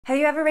Have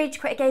you ever rage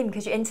quit a game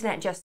because your internet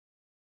just...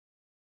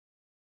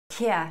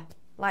 yeah,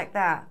 like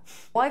that?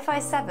 Wi-Fi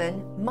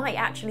 7 might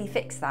actually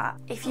fix that.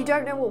 If you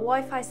don't know what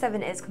Wi-Fi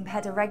 7 is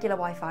compared to regular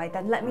Wi-Fi,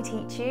 then let me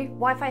teach you.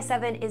 Wi-Fi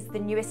 7 is the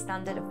newest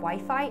standard of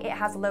Wi-Fi. It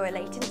has lower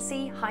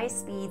latency, higher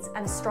speeds,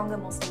 and a stronger,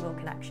 more stable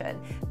connection.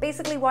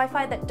 Basically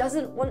Wi-Fi that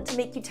doesn't want to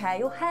make you tear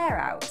your hair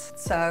out.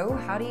 So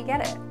how do you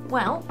get it?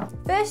 Well,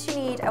 first you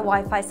need a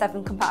Wi-Fi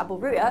 7 compatible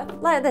router,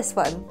 like this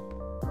one.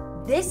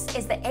 This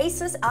is the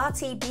ASUS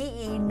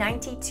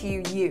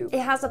RT-BE92U. It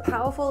has a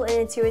powerful and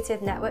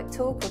intuitive network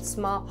tool called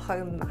Smart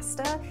Home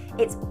Master.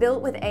 It's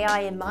built with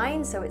AI in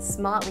mind, so it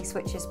smartly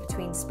switches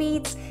between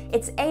speeds.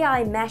 It's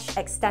AI mesh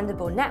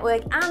extendable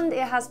network, and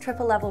it has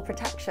triple level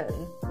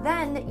protection.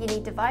 Then you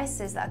need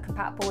devices that are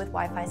compatible with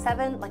Wi-Fi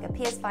 7, like a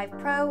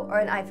PS5 Pro or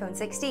an iPhone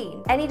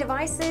 16. Any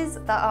devices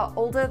that are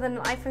older than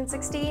an iPhone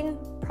 16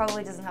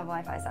 probably doesn't have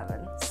Wi-Fi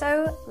 7.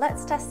 So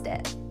let's test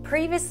it.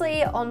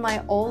 Previously on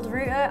my old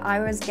router, I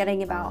was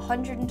getting about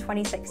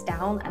 126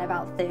 down and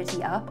about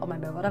 30 up on my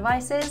mobile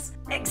devices.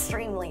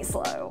 Extremely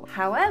slow.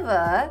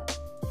 However,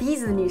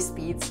 these are the new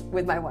speeds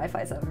with my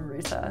Wi-Fi 7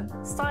 router.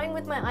 Starting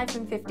with my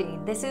iPhone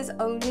 15, this is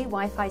only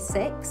Wi-Fi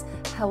 6.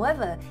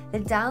 However, the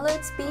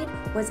download speed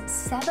was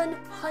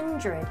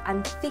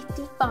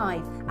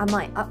 755 and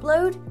my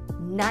upload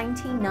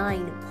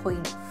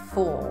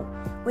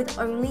 99.4 with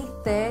only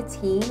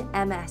 13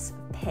 ms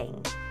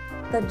ping.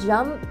 The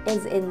jump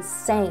is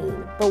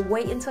insane, but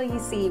wait until you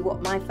see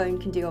what my phone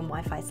can do on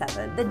Wi-Fi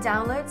 7. The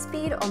download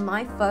speed on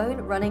my phone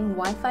running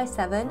Wi-Fi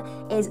 7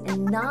 is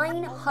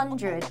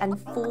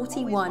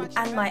 941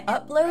 and my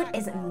upload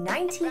is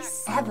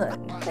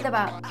 97 with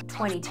about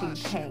 22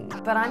 ping.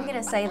 But I'm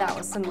gonna say that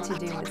was something to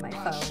do with my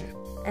phone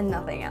and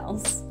nothing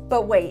else.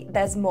 But wait,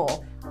 there's more.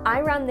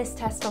 I ran this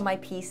test on my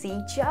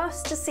PC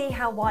just to see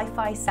how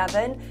Wi-Fi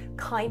 7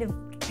 kind of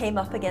came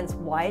up against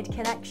wired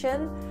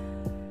connection.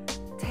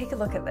 Take a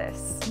look at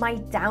this. My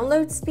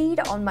download speed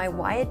on my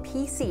wired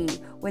PC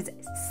was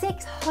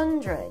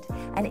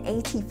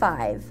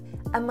 685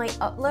 and my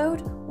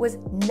upload was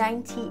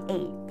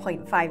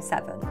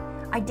 98.57.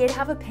 I did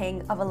have a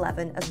ping of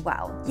 11 as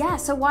well. Yeah,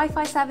 so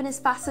Wi-Fi 7 is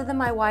faster than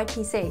my wired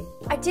PC.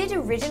 I did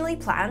originally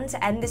plan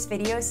to end this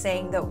video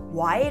saying that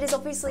wired is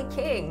obviously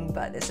king,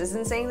 but this is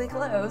insanely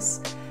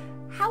close.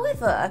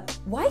 However,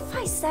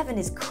 Wi-Fi 7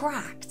 is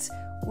cracked.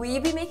 Will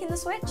you be making the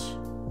switch?